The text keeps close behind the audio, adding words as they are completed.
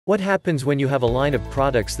What happens when you have a line of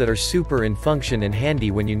products that are super in function and handy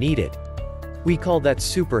when you need it? We call that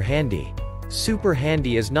SuperHandy.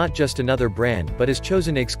 SuperHandy is not just another brand but is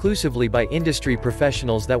chosen exclusively by industry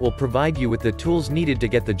professionals that will provide you with the tools needed to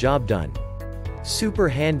get the job done.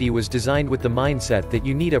 SuperHandy was designed with the mindset that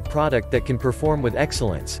you need a product that can perform with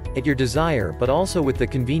excellence, at your desire but also with the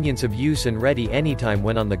convenience of use and ready anytime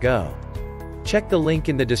when on the go. Check the link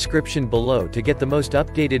in the description below to get the most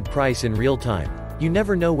updated price in real time. You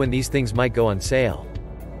never know when these things might go on sale.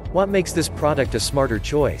 What makes this product a smarter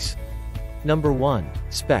choice? Number 1.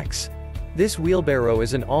 Specs. This wheelbarrow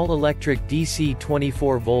is an all-electric DC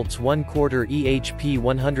 24 volts 1/4 EHP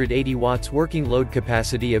 180 watts working load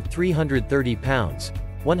capacity of 330 pounds,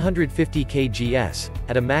 150 kgs,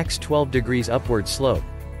 at a max 12 degrees upward slope,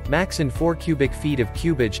 max and 4 cubic feet of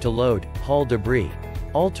cubage to load, haul debris.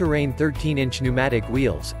 All-terrain 13-inch pneumatic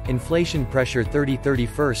wheels, inflation pressure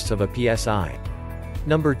 30/31 of a psi.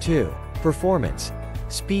 Number 2. Performance.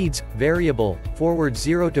 Speeds, variable, forward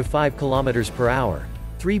 0 to 5 km per hour.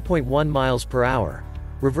 3.1 miles per hour.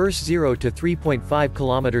 Reverse 0 to 3.5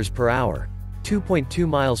 km per hour. 2.2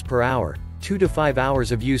 miles per hour. 2 to 5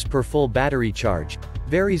 hours of use per full battery charge.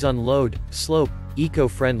 Varies on load, slope,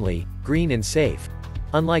 eco-friendly, green and safe.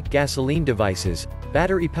 Unlike gasoline devices,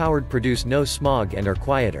 battery-powered produce no smog and are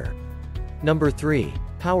quieter. Number 3.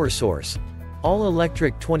 Power source.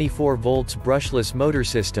 All-electric 24 volts brushless motor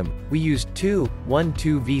system. We used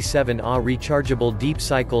 212V7A rechargeable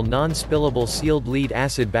deep-cycle non-spillable sealed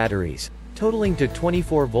lead-acid batteries, totaling to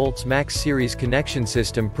 24 volts max series connection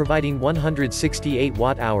system providing 168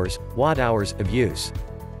 watt-hours of use.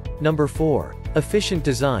 Number 4. Efficient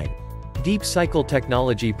design. Deep cycle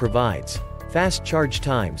technology provides fast charge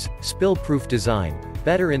times, spill-proof design,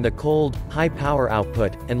 better in the cold, high power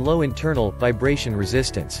output, and low internal vibration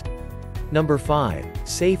resistance. Number 5.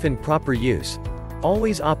 Safe and proper use.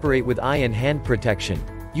 Always operate with eye and hand protection.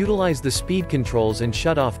 Utilize the speed controls and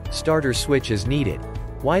shut-off, starter switch as needed.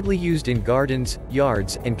 Widely used in gardens,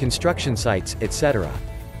 yards, and construction sites, etc.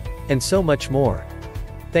 And so much more.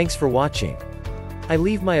 Thanks for watching. I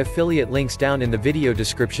leave my affiliate links down in the video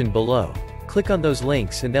description below. Click on those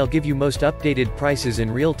links and they'll give you most updated prices in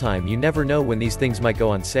real time. You never know when these things might go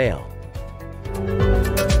on sale.